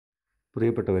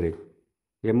പ്രിയപ്പെട്ടവരെ,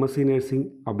 MSc nursing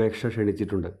അപേക്ഷ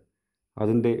ക്ഷണിച്ചിട്ടുണ്ട്.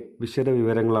 അതിൻ്റെ വിശദ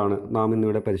വിവരങ്ങളാണ് നാം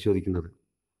ഇന്നിവിടെ പരിശോധിക്കുന്നത്.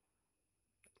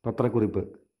 പത്രക്കുറിപ്പ്: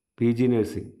 PG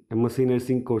നഴ്സിംഗ് MSc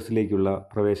നഴ്സിംഗ് കോഴ്സിലേക്കുള്ള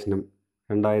പ്രവേശനം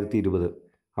 2020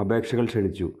 അപേക്ഷകൾ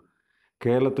ക്ഷണിച്ചു.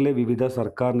 കേരളത്തിലെ വിവിധ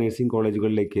സർക്കാർ നഴ്സിംഗ്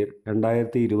കോളേജുകളിലേക്ക്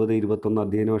 2020-21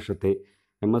 അധ്യയന വർഷത്തെ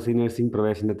MSc നഴ്സിംഗ്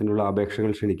പ്രവേശനത്തിനുള്ള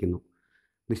അപേക്ഷകൾ ക്ഷണിക്കുന്നു.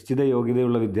 നിശ്ചിത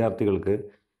യോഗ്യതയുള്ള വിദ്യാർത്ഥികൾക്ക്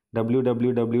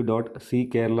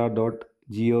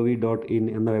www.ckerala.gov.in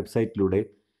എന്ന വെബ്സൈറ്റിലൂടെ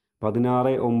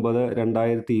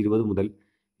 16/9/2020 മുതൽ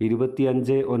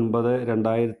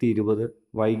 25/9/2020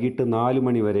 വൈകിട്ട് 4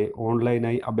 മണി വരെ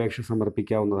ഓൺലൈനായി അപേക്ഷ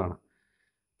സമർപ്പിക്കാവുന്നതാണ്.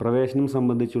 പ്രവേശനം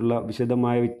സംബന്ധിച്ചുള്ള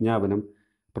വിശദമായ വിജ്ഞാപനം,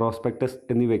 പ്രോസ്പെക്ടസ്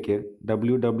എന്നിവയ്ക്ക്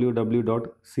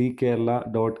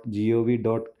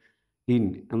www.ckerala.gov.in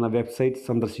എന്ന വെബ്സൈറ്റ്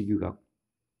സന്ദർശിക്കുക.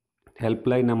 Help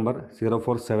line number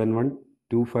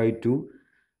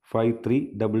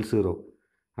 0471-252-5300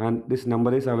 and this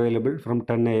number is available from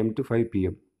 10 AM to 5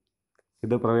 PM.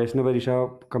 ഇത് പ്രവേശന പരീക്ഷാ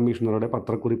കമ്മീഷണറുടെ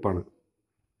പത്രക്കുറിപ്പാണ്.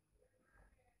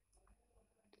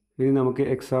 ഇനി നമുക്ക്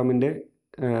എക്സാമിൻ്റെ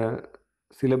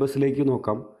സിലബസിലേക്ക്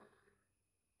നോക്കാം.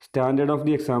 Standard of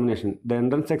the examination: the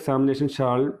entrance examination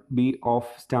shall be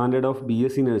of standard of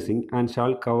BSc nursing and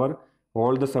shall cover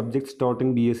all the subjects taught in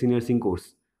BSc nursing course.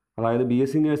 അതായത്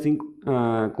BSc nursing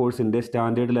കോഴ്സിൻ്റെ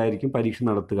സ്റ്റാൻഡേർഡിലായിരിക്കും പരീക്ഷ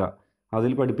നടത്തുക.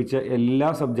 അതിൽ പഠിപ്പിച്ച എല്ലാ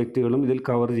സബ്ജക്റ്റുകളും ഇതിൽ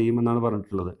കവർ ചെയ്യുമെന്നാണ്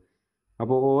പറഞ്ഞിട്ടുള്ളത്.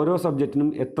 അപ്പോൾ ഓരോ സബ്ജക്റ്റിനും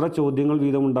എത്ര ചോദ്യങ്ങൾ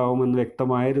വീതമുണ്ടാവുമെന്ന്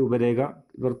വ്യക്തമായ രൂപരേഖ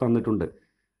ഇവർ തന്നിട്ടുണ്ട്.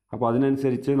 അപ്പോൾ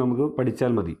അതിനനുസരിച്ച് നമുക്ക്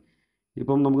പഠിച്ചാൽ മതി.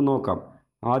 ഇപ്പം നമുക്ക് നോക്കാം.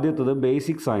 ആദ്യത്തത്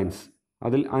ബേസിക് സയൻസ്.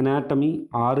 അതിൽ അനാട്ടമി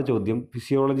 6 ചോദ്യം,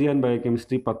 ഫിസിയോളജി ആൻഡ്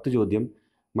ബയോകെമിസ്ട്രി 10 ചോദ്യം,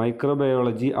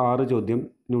 മൈക്രോബയോളജി 6 ചോദ്യം,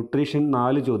 ന്യൂട്രീഷൻ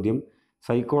 4 ചോദ്യം,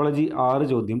 സൈക്കോളജി 6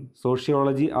 ചോദ്യം,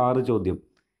 സോഷ്യോളജി 6 ചോദ്യം.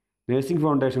 നഴ്സിംഗ്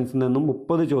ഫൗണ്ടേഷൻസിൽ നിന്നും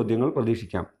 30 ചോദ്യങ്ങൾ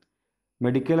പ്രതീക്ഷിക്കാം.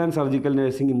 Medical and surgical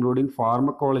nursing including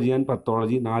pharmacology and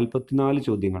pathology 44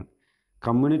 ചോദ്യങ്ങൾ,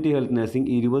 കമ്മ്യൂണിറ്റി ഹെൽത്ത് നഴ്സിംഗ്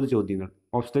 20 ചോദ്യങ്ങൾ,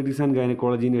 ഒബ്സ്റ്ററ്റിക്സ് ആൻഡ്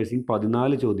ഗൈനക്കോളജി നഴ്സിംഗ്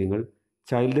 14 ചോദ്യങ്ങൾ,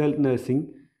 ചൈൽഡ് ഹെൽത്ത് നഴ്സിംഗ്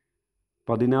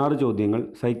 16 ചോദ്യങ്ങൾ,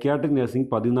 സൈക്യാട്രിക് നഴ്സിംഗ്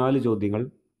 14 ചോദ്യങ്ങൾ,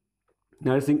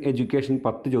 നഴ്സിംഗ് എഡ്യൂക്കേഷൻ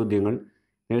 10 ചോദ്യങ്ങൾ,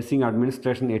 നഴ്സിംഗ്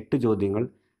അഡ്മിനിസ്ട്രേഷൻ 8 ചോദ്യങ്ങൾ,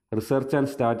 റിസർച്ച്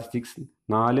ആൻഡ് സ്റ്റാറ്റിസ്റ്റിക്സ്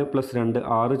 4+2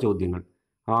 6 ചോദ്യങ്ങൾ.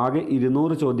 ആകെ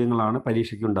 200 ചോദ്യങ്ങളാണ്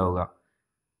പരീക്ഷയ്ക്കുണ്ടാവുക.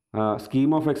 സ്കീം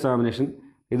ഓഫ് എക്സാമിനേഷൻ: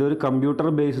 ഇതൊരു computer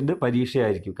based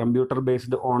പരീക്ഷയായിരിക്കും. Computer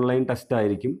based online test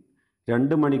ആയിരിക്കും.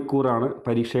 2 മണിക്കൂറാണ്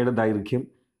പരീക്ഷയുടെ ദൈർഘ്യം,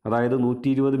 അതായത്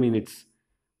 120 മിനിറ്റ്സ്.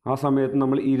 ആ സമയത്ത്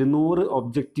നമ്മൾ 200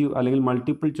 ഒബ്ജക്റ്റീവ് അല്ലെങ്കിൽ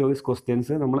മൾട്ടിപ്പിൾ ചോയ്സ്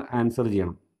ക്വസ്റ്റ്യൻസ് നമ്മൾ ആൻസർ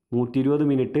ചെയ്യണം. 120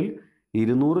 മിനിറ്റിൽ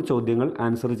 200 ചോദ്യങ്ങൾ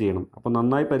ആൻസർ ചെയ്യണം. അപ്പോൾ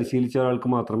നന്നായി പരിശീലിച്ച ഒരാൾക്ക്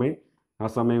മാത്രമേ ആ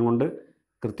സമയം കൊണ്ട്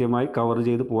കൃത്യമായി കവർ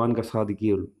ചെയ്ത് പോകാൻ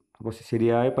സാധിക്കുകയുള്ളൂ. അപ്പോൾ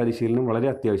ശരിയായ പരിശീലനം വളരെ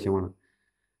അത്യാവശ്യമാണ്.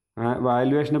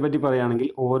 വാല്യുവേഷനെ പറ്റി പറയുകയാണെങ്കിൽ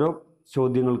ഓരോ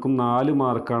ചോദ്യങ്ങൾക്കും 4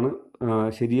 മാർക്കാണ്.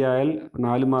 ശരിയായാൽ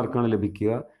 4 മാർക്കാണ്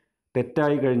ലഭിക്കുക.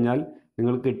 തെറ്റായി കഴിഞ്ഞാൽ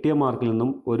നിങ്ങൾ കിട്ടിയ മാർക്കിൽ നിന്നും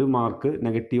 1 മാർക്ക്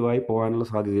നെഗറ്റീവായി പോകാനുള്ള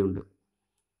സാധ്യതയുണ്ട്.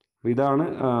 ഇതാണ്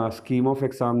സ്കീം ഓഫ്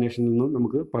എക്സാമിനേഷനിൽ നിന്നും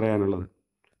നമുക്ക് പറയാനുള്ളത്.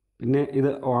 പിന്നെ ഇത്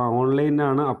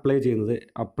ഓൺലൈനിലാണ് അപ്ലൈ ചെയ്യുന്നത്.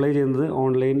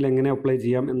 ഓൺലൈനിൽ എങ്ങനെ അപ്ലൈ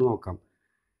ചെയ്യാം എന്ന് നോക്കാം.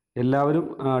 എല്ലാവരും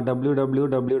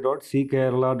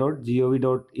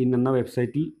www.ckerala.gov.in എന്ന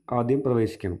വെബ്സൈറ്റിൽ ആദ്യം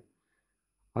പ്രവേശിക്കണം.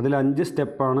 അതിൽ 5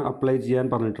 സ്റ്റെപ്പാണ് അപ്ലൈ ചെയ്യാൻ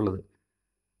പറഞ്ഞിട്ടുള്ളത്.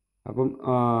 അപ്പം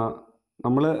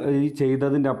നമ്മൾ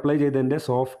അപ്ലൈ ചെയ്തതിൻ്റെ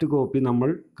സോഫ്റ്റ് കോപ്പി നമ്മൾ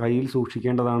കയ്യിൽ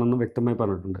സൂക്ഷിക്കേണ്ടതാണെന്ന് വ്യക്തമായി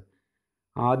പറഞ്ഞിട്ടുണ്ട്.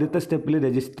 ആദ്യത്തെ സ്റ്റെപ്പിൽ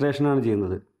രജിസ്ട്രേഷനാണ്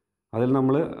ചെയ്യുന്നത്. അതിൽ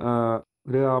നമ്മൾ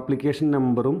ഒരു ആപ്ലിക്കേഷൻ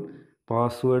നമ്പറും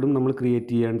പാസ്വേഡും നമ്മൾ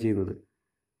ക്രിയേറ്റ് ചെയ്യുകയാണ് ചെയ്യുന്നത്.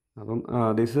 അപ്പം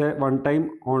this A one time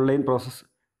online process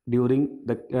during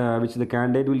which the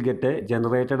candidate will get a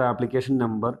generated application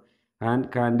number and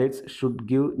candidates should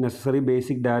give necessary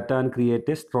basic data and create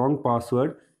a strong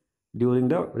password during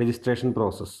the registration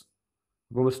process.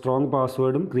 അപ്പോൾ strong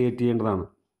പാസ്വേഡും create ചെയ്യേണ്ടതാണ്.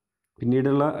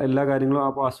 പിന്നീടുള്ള എല്ലാ കാര്യങ്ങളും ആ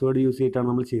password use ചെയ്തിട്ടാണ്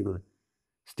നമ്മൾ ചെയ്യുന്നത്.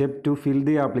 Step 2: fill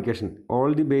the application. All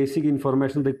the basic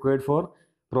information required for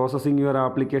processing your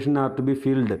application are to be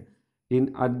filled in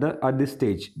at this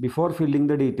stage. Before filling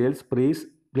the details,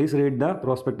 please read the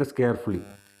prospectus carefully.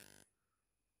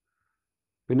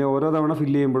 പിന്നെ ഓരോ തവണ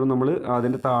fill ചെയ്യുമ്പോഴും നമ്മൾ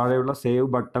അതിൻ്റെ താഴെയുള്ള save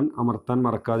button അമർത്താൻ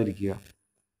മറക്കാതിരിക്കുക.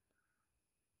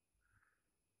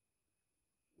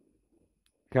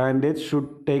 Candidates should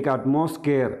take utmost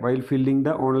care while filling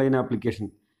the online application.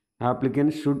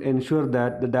 Applicants should ensure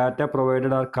that the data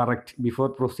provided are correct before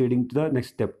proceeding to the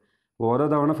next step. ഓരോ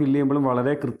തവണ ഫില്ല് ചെയ്യുമ്പോഴും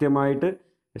വളരെ കൃത്യമായിട്ട്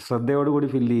ശ്രദ്ധയോടുകൂടി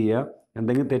ഫില്ല് ചെയ്യുക.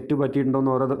 എന്തെങ്കിലും തെറ്റ് പറ്റിയിട്ടുണ്ടോ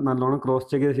എന്ന് നല്ലോണം ക്രോസ്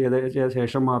ചെക്ക് ചെയ്ത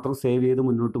ശേഷം മാത്രം സേവ് ചെയ്ത്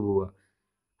മുന്നോട്ട് പോവുക.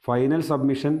 Final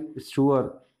submission: ensure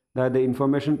that the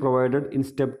information provided in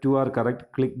step 2 are correct.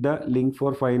 Click the link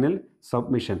for final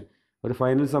submission. ഒരു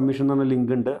ഫൈനൽ സബ്മിഷൻ എന്ന് പറഞ്ഞ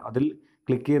ലിങ്ക് ഉണ്ട്. അതിൽ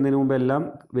ക്ലിക്ക് ചെയ്യുന്നതിന് മുമ്പ് എല്ലാം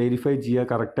വെരിഫൈ ചെയ്യുക,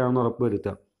 കറക്റ്റാണെന്ന് ഉറപ്പ്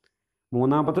വരുത്തുക.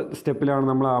 3ാമത്തെ സ്റ്റെപ്പിലാണ്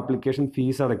നമ്മൾ ആപ്ലിക്കേഷൻ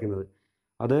ഫീസ് അടയ്ക്കുന്നത്.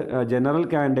 അത് ജനറൽ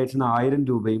കാൻഡിഡേറ്റ്സിന് 1000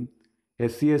 രൂപയും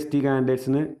SC ST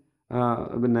കാൻഡിഡേറ്റ്സിന്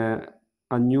പിന്നെ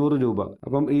 500 രൂപ.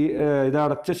 അപ്പം ഇത്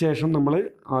അടച്ച ശേഷം നമ്മൾ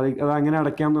അത് അങ്ങനെ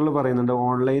അടയ്ക്കാം എന്നുള്ളത് പറയുന്നുണ്ട്.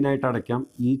 ഓൺലൈനായിട്ട് അടയ്ക്കാം,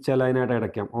 ചെലവിനായിട്ട്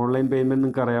അടയ്ക്കാം. ഓൺലൈൻ പേയ്മെൻറ്റ്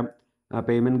നിങ്ങൾക്കറിയാം,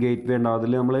 പേയ്മെൻറ്റ് ഗേറ്റ് വേ ഉണ്ടാവും.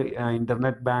 അതിൽ നമ്മൾ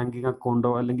ഇൻ്റർനെറ്റ് ബാങ്കിങ്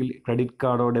അക്കൗണ്ടോ അല്ലെങ്കിൽ ക്രെഡിറ്റ്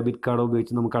കാർഡോ ഡെബിറ്റ് കാർഡോ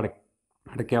ഉപയോഗിച്ച് നമുക്ക്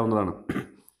അടയ്ക്കാവുന്നതാണ്.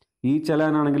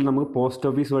 ചെലവിനാണെങ്കിൽ നമുക്ക് പോസ്റ്റ്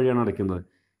ഓഫീസ് വഴിയാണ് അടയ്ക്കുന്നത്.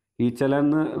 ചെലൻ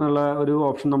എന്നുള്ള ഒരു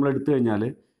ഓപ്ഷൻ നമ്മൾ എടുത്തു കഴിഞ്ഞാൽ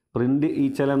പ്രിൻ്റ്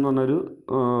ചെലൻ എന്ന് പറഞ്ഞൊരു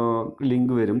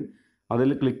ലിങ്ക് വരും. അതിൽ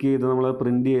ക്ലിക്ക് ചെയ്ത് നമ്മൾ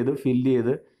പ്രിൻ്റ് ചെയ്ത് ഫില്ല്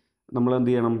ചെയ്ത് നമ്മൾ എന്ത്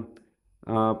ചെയ്യണം,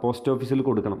 പോസ്റ്റ് ഓഫീസിൽ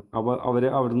കൊടുക്കണം. അപ്പോൾ അവർ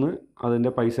അവിടുന്ന്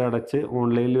അതിൻ്റെ പൈസ അടച്ച്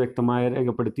ഓൺലൈനിൽ വ്യക്തമായി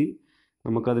രേഖപ്പെടുത്തി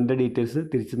നമുക്കതിൻ്റെ ഡീറ്റെയിൽസ്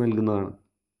തിരിച്ച് നൽകുന്നതാണ്.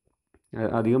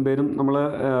 അധികം പേരും നമ്മൾ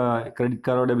ക്രെഡിറ്റ്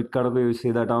കാർഡോ ഡെബിറ്റ് കാർഡൊക്കെ യൂസ്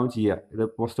ചെയ്തിട്ടാവും ചെയ്യുക. ഇത്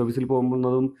പോസ്റ്റ് ഓഫീസിൽ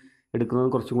പോകുന്നതും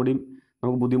എടുക്കുന്നതും കുറച്ചും കൂടി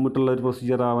നമുക്ക് ബുദ്ധിമുട്ടുള്ള ഒരു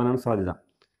പ്രൊസീജിയർ ആവാനാണ് സാധ്യത.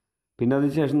 പിന്നെ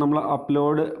അതിനുശേഷം നമ്മൾ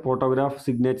upload photograph,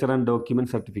 signature and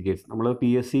document certificates. നമ്മൾ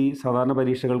PSC സാധാരണ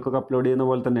പരീക്ഷകൾക്കൊക്കെ അപ്ലോഡ് ചെയ്യുന്ന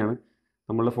പോലെ തന്നെയാണ്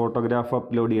നമ്മൾ ഫോട്ടോഗ്രാഫ്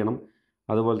അപ്ലോഡ് ചെയ്യണം,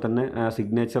 അതുപോലെ തന്നെ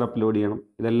സിഗ്നേച്ചർ അപ്ലോഡ് ചെയ്യണം.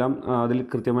 ഇതെല്ലാം അതിൽ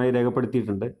കൃത്യമായി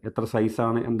രേഖപ്പെടുത്തിയിട്ടുണ്ട്, എത്ര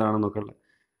സൈസാണ് എന്താണെന്നൊക്കെ ഉള്ളത്.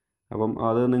 അപ്പം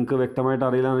അത് നിങ്ങൾക്ക് വ്യക്തമായിട്ട്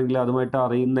അറിയില്ലാന്നെങ്കിൽ അതുമായിട്ട്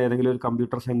അറിയുന്ന ഏതെങ്കിലും ഒരു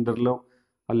കമ്പ്യൂട്ടർ സെൻറ്ററിലോ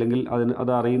അല്ലെങ്കിൽ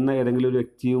അത് അറിയുന്ന ഏതെങ്കിലും ഒരു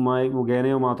വ്യക്തിയുമായി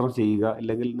മുഖേനയോ മാത്രം ചെയ്യുക.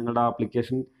 അല്ലെങ്കിൽ നിങ്ങളുടെ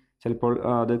ആപ്ലിക്കേഷൻ ചിലപ്പോൾ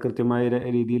അത് കൃത്യമായ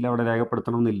രീതിയിൽ അവിടെ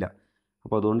രേഖപ്പെടുത്തണമെന്നില്ല.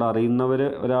 അപ്പോൾ അതുകൊണ്ട് അറിയുന്നവർ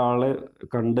ഒരാളെ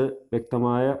കണ്ട്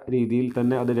വ്യക്തമായ രീതിയിൽ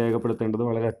തന്നെ അത് രേഖപ്പെടുത്തേണ്ടത്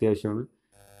വളരെ അത്യാവശ്യമാണ്.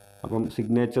 അപ്പം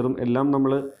സിഗ്നേച്ചറും എല്ലാം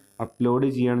നമ്മൾ അപ്ലോഡ്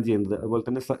ചെയ്യുകയാണ് ചെയ്യുന്നത്. അതുപോലെ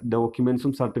തന്നെ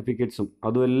ഡോക്യുമെൻറ്റ്സും സർട്ടിഫിക്കറ്റ്സും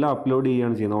അതും എല്ലാം അപ്ലോഡ്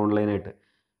ചെയ്യുകയാണ് ചെയ്യുന്നത് ഓൺലൈനായിട്ട്.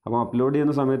 അപ്പോൾ അപ്ലോഡ്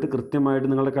ചെയ്യുന്ന സമയത്ത് കൃത്യമായിട്ട്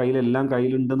നിങ്ങളുടെ കയ്യിലെല്ലാം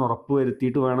കയ്യിലുണ്ടെന്ന് ഉറപ്പ്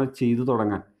വരുത്തിയിട്ട് വേണം ചെയ്തു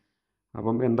തുടങ്ങാൻ.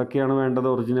 അപ്പം എന്തൊക്കെയാണ് വേണ്ടത്,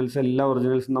 എല്ലാ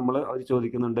ഒറിജിനൽസും അവർ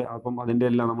ചോദിക്കുന്നുണ്ട്. അപ്പം അതിൻ്റെ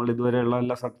എല്ലാം നമ്മൾ ഇതുവരെയുള്ള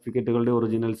എല്ലാ സർട്ടിഫിക്കറ്റുകളുടെ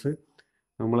ഒറിജിനൽസ്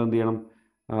നമ്മൾ എന്ത് ചെയ്യണം,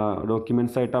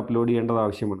 ഡോക്യുമെൻറ്റ്സ് ആയിട്ട് അപ്ലോഡ് ചെയ്യേണ്ടത്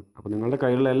ആവശ്യമാണ്. അപ്പോൾ നിങ്ങളുടെ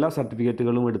കയ്യിലുള്ള എല്ലാ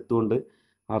സർട്ടിഫിക്കറ്റുകളും എടുത്തുകൊണ്ട്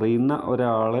അറിയുന്ന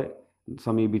ഒരാളെ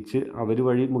സമീപിച്ച് അവർ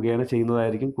വഴി മുഖേന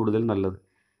ചെയ്യുന്നതായിരിക്കും കൂടുതൽ നല്ലത്.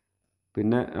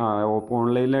 പിന്നെ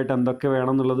ഓൺലൈനിലായിട്ട് എന്തൊക്കെ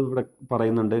വേണം എന്നുള്ളത് ഇവിടെ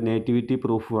പറയുന്നുണ്ട്. നേറ്റിവിറ്റി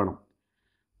പ്രൂഫ് വേണം.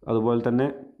 അതുപോലെ തന്നെ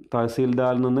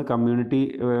തഹസീൽദാറിൽ നിന്ന് കമ്മ്യൂണിറ്റി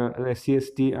SC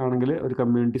ST ആണെങ്കിൽ ഒരു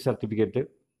community certificate,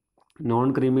 non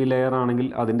creamy layer ആണെങ്കിൽ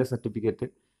അതിൻ്റെ സർട്ടിഫിക്കറ്റ്,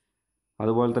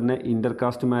 അതുപോലെ തന്നെ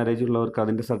ഇൻ്റർകാസ്റ്റ് മാരേജ് ഉള്ളവർക്ക്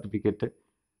അതിൻ്റെ സർട്ടിഫിക്കറ്റ്,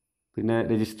 പിന്നെ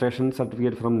registration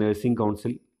certificate from nursing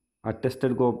council,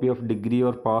 attested copy of degree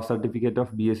or pass certificate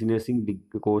of BSc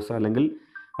nursing course, അല്ലെങ്കിൽ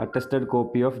attested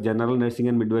copy of general nursing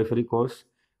and midwifery course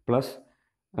plus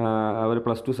our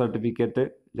 +2 certificate,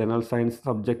 general science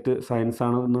subject science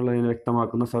ആണ് എന്നുള്ളതിന്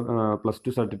വ്യക്തമാക്കുന്ന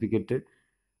 +2 certificate,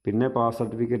 പിന്നെ pass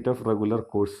certificate of regular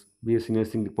course BSc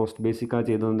nursing post ബേസിക്കാണ്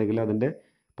ചെയ്തതെന്നുണ്ടെങ്കിൽ അതിൻ്റെ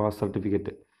pass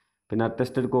certificate, പിന്നെ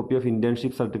attested copy of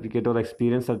internship certificate or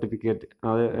experience certificate,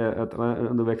 അത്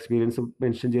എത്ര experience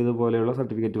mention ചെയ്ത പോലെയുള്ള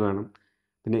സർട്ടിഫിക്കറ്റ് വേണം.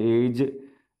 പിന്നെ ഏജ്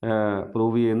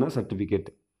പ്രൂവ് ചെയ്യുന്ന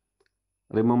certificate.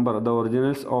 Remember, the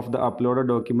originals of the uploaded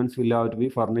documents will have to be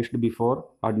furnished before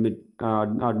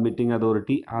admitting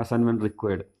authority as and when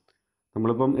required.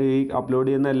 നമ്മളിപ്പം ഈ upload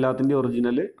ചെയ്യുന്ന എല്ലാത്തിൻ്റെ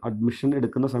ഒറിജിനൽ അഡ്മിഷൻ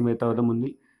എടുക്കുന്ന സമയത്ത് അവരുടെ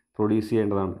മുന്നിൽ പ്രൊഡ്യൂസ്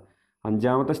ചെയ്യേണ്ടതാണ്.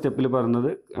 5ാമത്തെ സ്റ്റെപ്പിൽ പറയുന്നത്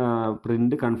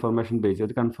പ്രിൻ്റ് കൺഫർമേഷൻ പേജ്.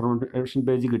 ഒരു കൺഫർമേഷൻ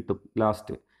പേജ് കിട്ടും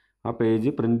ലാസ്റ്റ്. ആ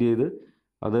പേജ് പ്രിൻ്റ് ചെയ്ത്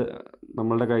അത്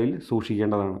നമ്മളുടെ കയ്യിൽ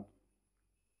സൂക്ഷിക്കേണ്ടതാണ്.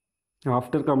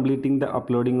 After completing the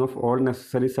uploading of all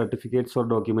necessary certificates or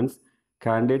documents,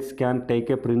 candidates can take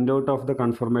a printout of the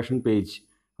confirmation page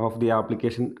of the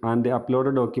application and the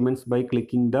uploaded documents by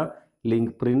clicking the link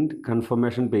print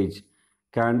confirmation page.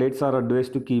 Candidates are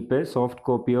advised to keep a soft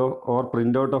copy or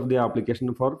printout of the application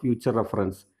for future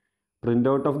reference.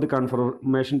 Printout of the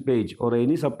confirmation page or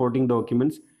any supporting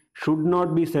documents should not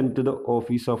be sent to the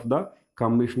office of the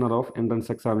Commissioner of Entrance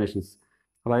Examinations.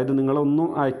 അതായത് നിങ്ങളൊന്നും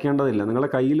അയക്കേണ്ടതില്ല, നിങ്ങളുടെ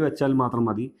കയ്യിൽ വെച്ചാൽ മാത്രം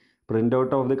മതി. Print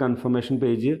of the confirmation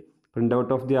page, print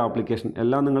of the application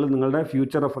എല്ലാം നിങ്ങളുടെ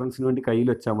future റെഫറൻസിന് വേണ്ടി കയ്യിൽ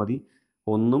വെച്ചാൽ മതി,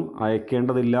 ഒന്നും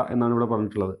അയക്കേണ്ടതില്ല എന്നാണ് ഇവിടെ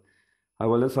പറഞ്ഞിട്ടുള്ളത്.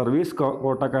 അതുപോലെ സർവീസ്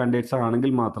കോട്ട കാൻഡിഡേറ്റ്സ്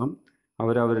ആണെങ്കിൽ മാത്രം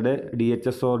അവരുടെ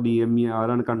DHS ഓർ DME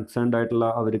ആരാണ് കൺസേൺഡ് ആയിട്ടുള്ള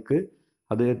അവർക്ക്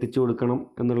അത് എത്തിച്ചു കൊടുക്കണം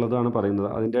എന്നുള്ളതാണ് പറയുന്നത്.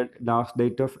 അതിൻ്റെ ലാസ്റ്റ്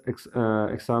ഡേറ്റ് ഓഫ്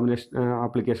എക്സാമിനേഷൻ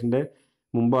ആപ്ലിക്കേഷൻ്റെ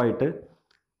മുമ്പായിട്ട്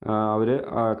അവർ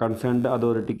കൺസേൺഡ്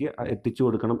അതോറിറ്റിക്ക് എത്തിച്ചു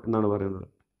കൊടുക്കണം എന്നാണ് പറയുന്നത്.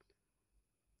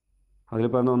 അതിൽ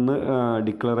പറഞ്ഞ ഒന്ന്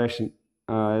ഡിക്ലറേഷൻ,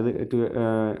 അതായത്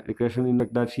declaration in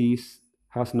that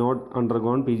has not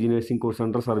undergone PG nursing course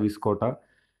under service കോട്ട,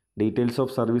 details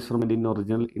of service from in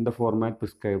original in the format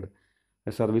prescribed.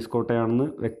 Service കോട്ടയാണെന്ന്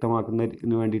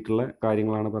വ്യക്തമാക്കുന്നതിന് വേണ്ടിയിട്ടുള്ള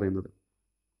കാര്യങ്ങളാണ് പറയുന്നത്.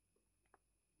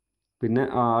 പിന്നെ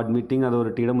അഡ്മിറ്റിംഗ്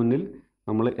അതോറിറ്റിയുടെ മുന്നിൽ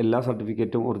നമ്മൾ എല്ലാ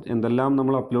സർട്ടിഫിക്കറ്റും എന്തെല്ലാം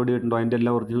നമ്മൾ അപ്ലോഡ് ചെയ്തിട്ടുണ്ടോ അതിൻ്റെ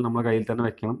എല്ലാ ഒറിജിനൽ നമ്മളെ കയ്യിൽ തന്നെ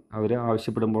വെക്കണം. അവർ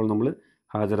ആവശ്യപ്പെടുമ്പോൾ നമ്മൾ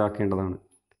ഹാജരാക്കേണ്ടതാണ്.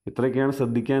 ഇത്രയൊക്കെയാണ്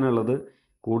ശ്രദ്ധിക്കാനുള്ളത്.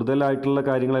 കൂടുതലായിട്ടുള്ള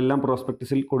കാര്യങ്ങളെല്ലാം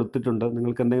പ്രോസ്പെക്ടസിൽ കൊടുത്തിട്ടുണ്ട്.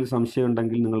 നിങ്ങൾക്ക് എന്തെങ്കിലും സംശയം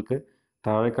ഉണ്ടെങ്കിൽ നിങ്ങൾക്ക്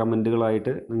താഴെ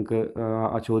കമൻറ്റുകളായിട്ട് നിങ്ങൾക്ക്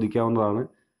ചോദിക്കാവുന്നതാണ്.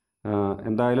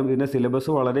 എന്തായാലും ഇതിൻ്റെ സിലബസ്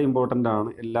വളരെ ഇമ്പോർട്ടൻ്റ് ആണ്.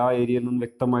 എല്ലാ ഏരിയയിൽ നിന്നും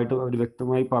വ്യക്തമായിട്ട് അവർ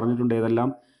വ്യക്തമായി പറഞ്ഞിട്ടുണ്ട് ഏതെല്ലാം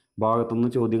ഭാഗത്തുനിന്ന്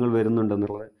ചോദ്യങ്ങൾ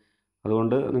വരുന്നുണ്ടെന്നുള്ളത്.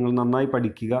 അതുകൊണ്ട് നിങ്ങൾ നന്നായി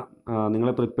പഠിക്കുക.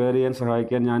 നിങ്ങളെ പ്രിപ്പയർ ചെയ്യാൻ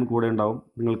സഹായിക്കാൻ ഞാൻ കൂടെ ഉണ്ടാവും.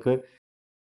 നിങ്ങൾക്ക്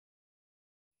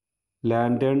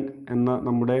ലാൻഡേൺ എന്ന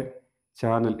നമ്മുടെ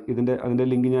ചാനൽ അതിൻ്റെ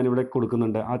ലിങ്ക് ഞാനിവിടെ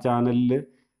കൊടുക്കുന്നുണ്ട്. ആ ചാനലിൽ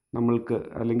നമ്മൾക്ക്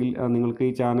അല്ലെങ്കിൽ നിങ്ങൾക്ക്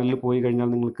ഈ ചാനലിൽ പോയി കഴിഞ്ഞാൽ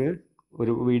നിങ്ങൾക്ക്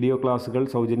ഒരു വീഡിയോ ക്ലാസ്സുകൾ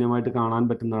സൗജന്യമായിട്ട് കാണാൻ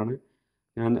പറ്റുന്നതാണ്.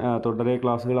 ഞാൻ തുടരെ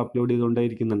ക്ലാസ്സുകൾ അപ്ലോഡ്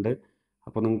ചെയ്തുകൊണ്ടേയിരിക്കുന്നുണ്ട്.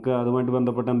 അപ്പോൾ നിങ്ങൾക്ക് അതുമായിട്ട്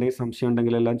ബന്ധപ്പെട്ട എന്തെങ്കിലും സംശയം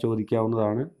ഉണ്ടെങ്കിൽ എല്ലാം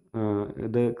ചോദിക്കാവുന്നതാണ്.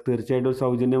 ഇത് തീർച്ചയായിട്ടും ഒരു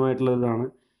സൗജന്യമായിട്ടുള്ളതാണ്.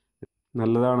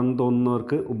 നല്ലതാണെന്ന്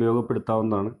തോന്നുന്നവർക്ക്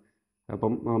ഉപയോഗപ്പെടുത്താവുന്നതാണ്.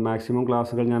 അപ്പം മാക്സിമം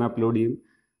ക്ലാസ്സുകൾ ഞാൻ അപ്ലോഡ് ചെയ്യും.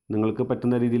 നിങ്ങൾക്ക്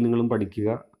പറ്റുന്ന രീതിയിൽ നിങ്ങളും പഠിക്കുക.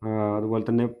 അതുപോലെ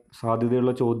തന്നെ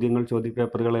സാധ്യതയുള്ള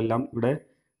ചോദ്യപേപ്പറുകളെല്ലാം ഇവിടെ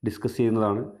ഡിസ്കസ്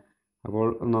ചെയ്യുന്നതാണ്. അപ്പോൾ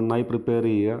നന്നായി പ്രിപ്പയർ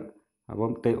ചെയ്യുക.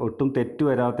 അപ്പം ഒട്ടും തെറ്റ്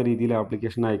വരാത്ത രീതിയിൽ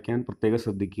ആപ്ലിക്കേഷൻ അയക്കാൻ പ്രത്യേകം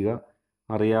ശ്രദ്ധിക്കുക.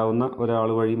 അറിയാവുന്ന ഒരാൾ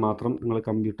വഴി മാത്രം, നിങ്ങൾ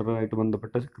കമ്പ്യൂട്ടറുമായിട്ട്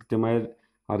ബന്ധപ്പെട്ട് കൃത്യമായി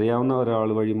അറിയാവുന്ന ഒരാൾ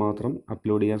വഴി മാത്രം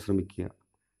അപ്ലോഡ് ചെയ്യാൻ ശ്രമിക്കുക.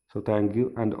 So thank you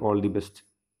and all the best.